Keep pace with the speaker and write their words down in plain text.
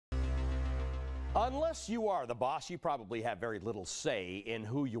Unless you are the boss, you probably have very little say in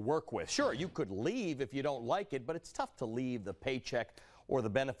who you work with. Sure, you could leave if you don't like it, but it's tough to leave the paycheck or the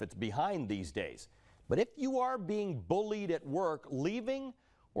benefits behind these days. But if you are being bullied at work, leaving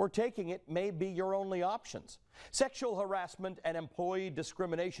or taking it may be your only options. Sexual harassment and employee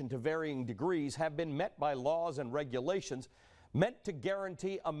discrimination to varying degrees have been met by laws and regulations meant to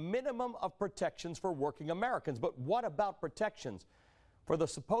guarantee a minimum of protections for working Americans. But what about protections for the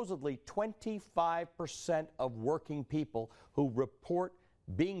supposedly 25% of working people who report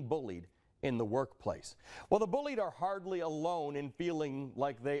being bullied in the workplace? Well, the bullied are hardly alone in feeling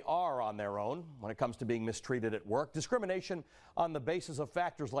like they are on their own when it comes to being mistreated at work. Discrimination on the basis of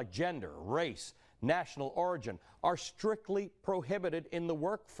factors like gender, race, national origin are strictly prohibited in the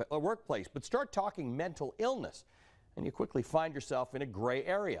workplace. But start talking mental illness, and you quickly find yourself in a gray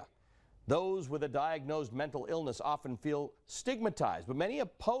area. Those with a diagnosed mental illness often feel stigmatized, but many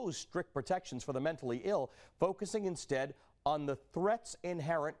oppose strict protections for the mentally ill, focusing instead on the threats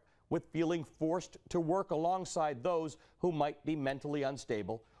inherent with feeling forced to work alongside those who might be mentally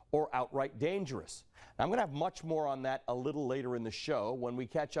unstable or outright dangerous. Now, I'm going to have much more on that a little later in the show when we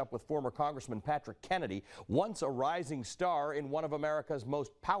catch up with former Congressman Patrick Kennedy, once a rising star in one of America's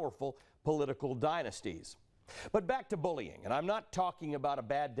most powerful political dynasties. But back to bullying, and I'm not talking about a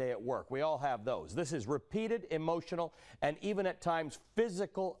bad day at work. We all have those. This is repeated emotional and even at times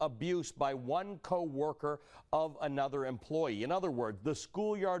physical abuse by one co-worker of another employee. In other words, the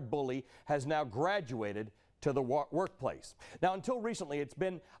schoolyard bully has now graduated to the workplace. Now, until recently, it's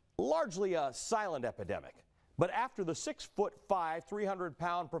been largely a silent epidemic. But after the 6'5",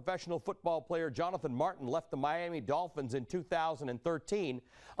 300-pound professional football player Jonathan Martin left the Miami Dolphins in 2013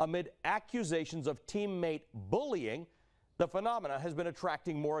 amid accusations of teammate bullying, the phenomena has been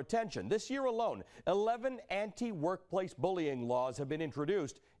attracting more attention. This year alone, 11 anti-workplace bullying laws have been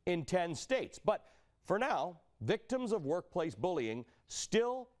introduced in 10 states. But for now, victims of workplace bullying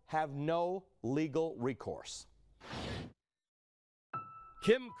still have no legal recourse.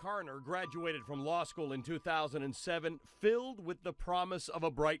 Kim Carner graduated from law school in 2007, filled with the promise of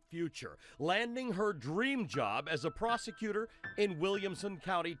a bright future, landing her dream job as a prosecutor in Williamson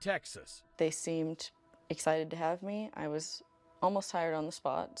County, Texas. They seemed excited to have me. I was almost hired on the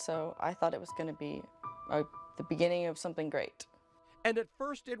spot, so I thought it was going to be the beginning of something great. And at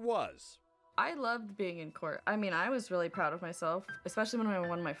first it was. I loved being in court. I mean, I was really proud of myself, especially when I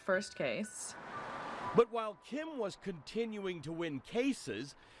won my first case. But while Kim was continuing to win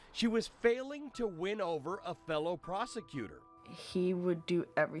cases, she was failing to win over a fellow prosecutor. He would do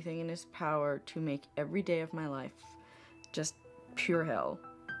everything in his power to make every day of my life just pure hell.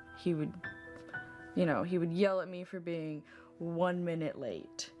 He would, he would yell at me for being 1 minute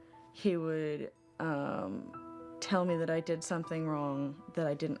late. He would tell me that I did something wrong that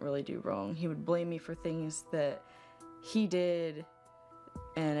I didn't really do wrong. He would blame me for things that he did,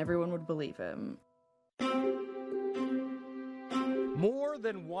 and everyone would believe him. More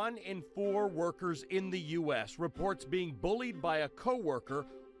than 1 in 4 workers in the U.S. reports being bullied by a coworker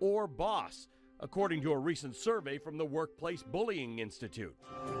or boss, according to a recent survey from the Workplace Bullying Institute.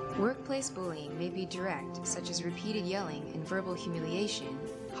 Workplace bullying may be direct, such as repeated yelling and verbal humiliation,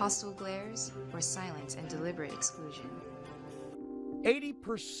 hostile glares, or silence and deliberate exclusion.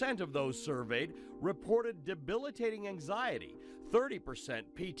 80% of those surveyed reported debilitating anxiety, 30%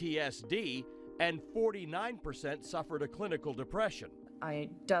 PTSD, and 49% suffered a clinical depression. I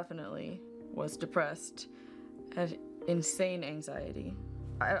definitely was depressed, had insane anxiety.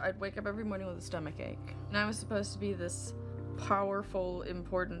 I'd wake up every morning with a stomach ache. And I was supposed to be this powerful,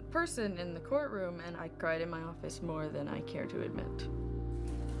 important person in the courtroom, and I cried in my office more than I care to admit.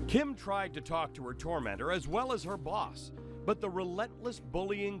 Kim tried to talk to her tormentor as well as her boss, but the relentless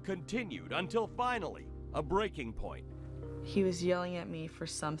bullying continued until finally a breaking point. He was yelling at me for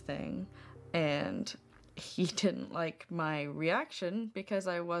something, and he didn't like my reaction because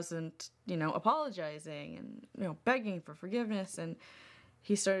I wasn't, apologizing and, begging for forgiveness. And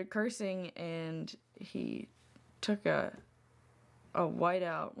he started cursing, and he took a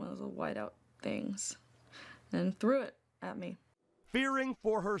whiteout, one of those whiteout things, and threw it at me. Fearing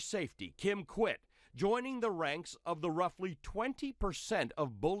for her safety, Kim quit, joining the ranks of the roughly 20%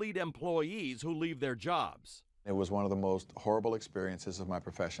 of bullied employees who leave their jobs. It was one of the most horrible experiences of my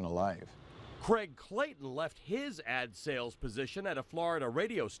professional life. Craig Clayton left his ad sales position at a Florida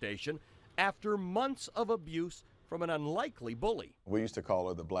radio station after months of abuse from an unlikely bully. We used to call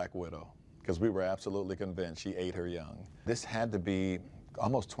her the Black Widow because we were absolutely convinced she ate her young. This had to be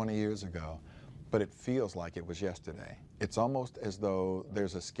almost 20 years ago, but it feels like it was yesterday. It's almost as though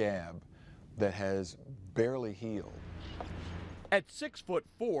there's a scab that has barely healed. At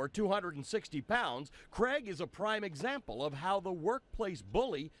 6'4", 260 pounds, Craig is a prime example of how the workplace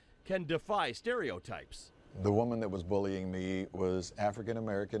bully can defy stereotypes. The woman that was bullying me was African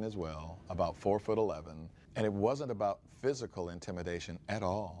American as well, about 4'11", and it wasn't about physical intimidation at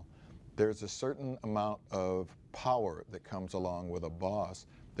all. There's a certain amount of power that comes along with a boss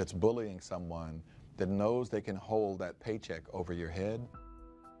that's bullying someone that knows they can hold that paycheck over your head.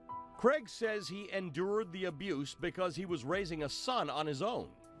 Craig says he endured the abuse because he was raising a son on his own.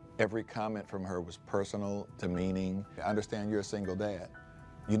 Every comment from her was personal, demeaning. I understand you're a single dad.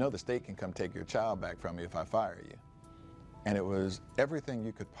 You know the state can come take your child back from you if I fire you. And it was everything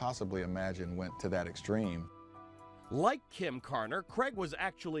you could possibly imagine went to that extreme. Like Kim Karner, Craig was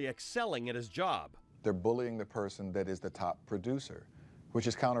actually excelling at his job. They're bullying the person that is the top producer, which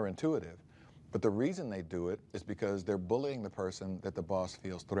is counterintuitive. But the reason they do it is because they're bullying the person that the boss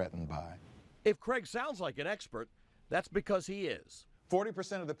feels threatened by. If Craig sounds like an expert, that's because he is.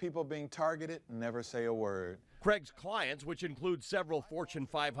 40% of the people being targeted never say a word. Craig's clients, which include several Fortune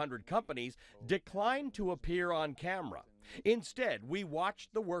 500 companies, declined to appear on camera. Instead, we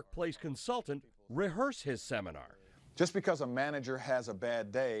watched the workplace consultant rehearse his seminar. Just because a manager has a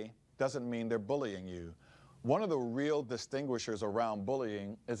bad day doesn't mean they're bullying you. One of the real distinguishers around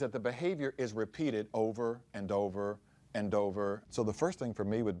bullying is that the behavior is repeated over and over and over. So the first thing for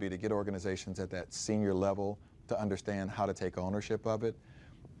me would be to get organizations at that senior level to understand how to take ownership of it.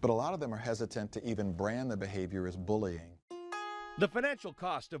 But a lot of them are hesitant to even brand the behavior as bullying. The financial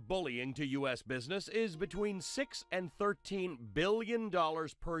cost of bullying to U.S. business is between $6 and $13 billion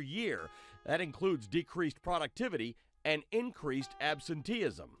per year. That includes decreased productivity and increased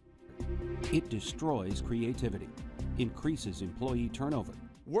absenteeism. It destroys creativity, increases employee turnover.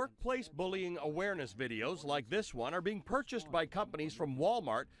 Workplace bullying awareness videos like this one are being purchased by companies from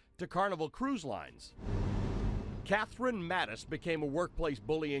Walmart to Carnival Cruise Lines. Catherine Mattis became a workplace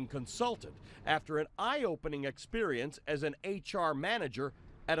bullying consultant after an eye-opening experience as an HR manager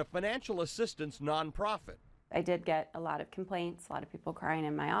at a financial assistance nonprofit. I did get a lot of complaints, a lot of people crying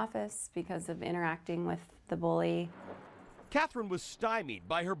in my office because of interacting with the bully. Catherine was stymied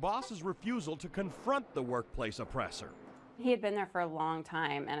by her boss's refusal to confront the workplace oppressor. He had been there for a long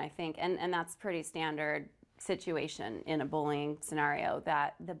time, and I think, and that's pretty standard situation in a bullying scenario,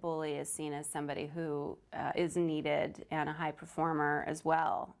 that the bully is seen as somebody who is needed and a high performer as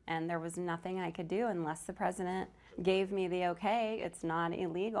well. And there was nothing I could do unless the president gave me the okay. It's not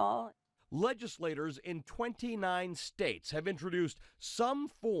illegal. Legislators in 29 states have introduced some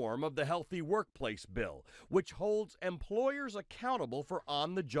form of the Healthy Workplace Bill, which holds employers accountable for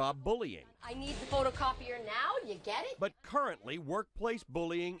on-the-job bullying. I need the photocopier now, you get it? But currently, workplace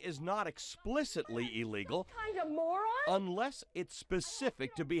bullying is not explicitly illegal Kind of moron? unless it's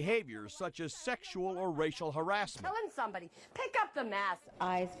specific to behaviors such as sexual or racial harassment. Telling somebody, pick up the mask.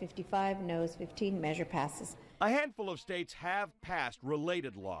 Ayes 55, noes 15, measure passes. A handful of states have passed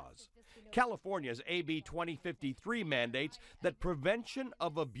related laws. California's AB 2053 mandates that prevention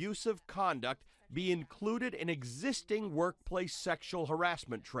of abusive conduct be included in existing workplace sexual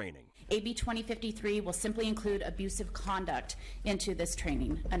harassment training. AB 2053 will simply include abusive conduct into this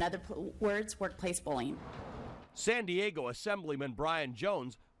training. In other words, workplace bullying. San Diego Assemblyman Brian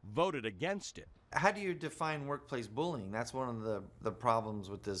Jones voted against it. How do you define workplace bullying? That's one of the problems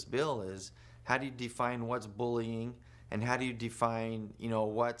with this bill is how do you define what's bullying and how do you define,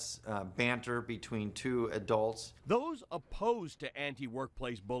 what's banter between two adults? Those opposed to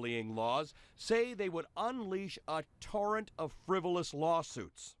anti-workplace bullying laws say they would unleash a torrent of frivolous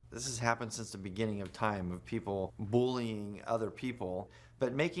lawsuits. This has happened since the beginning of time, of people bullying other people,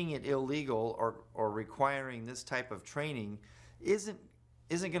 but making it illegal or requiring this type of training isn't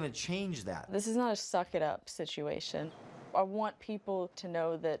going to change that. This is not a suck it up situation. I want people to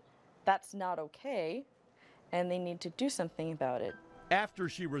know that that's not okay, and they need to do something about it. After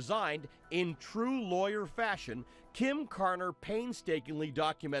she resigned, in true lawyer fashion, Kim Karner painstakingly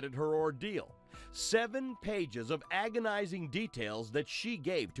documented her ordeal. 7 pages of agonizing details that she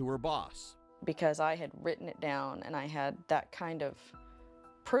gave to her boss. Because I had written it down and I had that kind of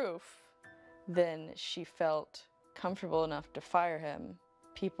proof, then she felt comfortable enough to fire him.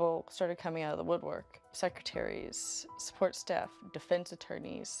 People started coming out of the woodwork. Secretaries, support staff, defense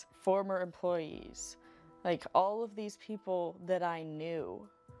attorneys, former employees. Like all of these people that I knew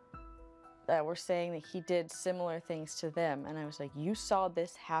that were saying that he did similar things to them. And I was like, you saw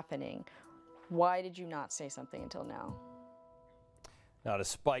this happening. Why did you not say something until now? Now,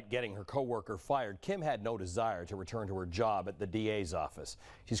 despite getting her coworker fired, Kim had no desire to return to her job at the DA's office.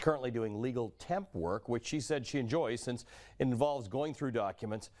 She's currently doing legal temp work, which she said she enjoys since it involves going through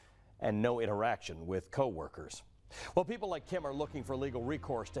documents and no interaction with coworkers. Well, people like Kim are looking for legal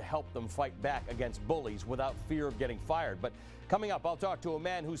recourse to help them fight back against bullies without fear of getting fired. But coming up, I'll talk to a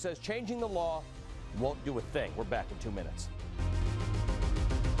man who says changing the law won't do a thing. We're back in 2 minutes.